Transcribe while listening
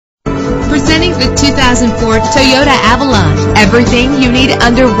Introducing the 2004 Toyota Avalon. Everything you need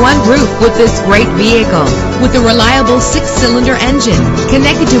under one roof with this great vehicle. With a reliable 6-cylinder engine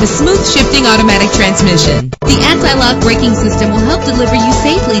connected to a smooth shifting automatic transmission. The anti-lock braking system will help deliver you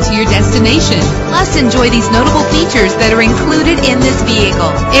safely to your destination. Plus, enjoy these notable features that are included in this vehicle: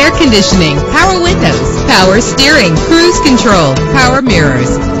 air conditioning, power windows, power steering, cruise control, power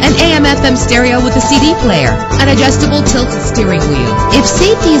mirrors, an AM/FM stereo with a CD player, an adjustable tilt steering wheel. If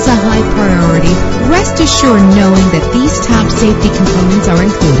safety is a high priority, rest assured knowing that these top safety components are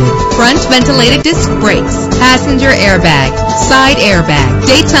included: front ventilated disc brakes, passenger airbag, side airbag,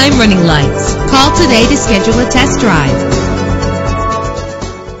 daytime running lights. Call today to schedule a test drive.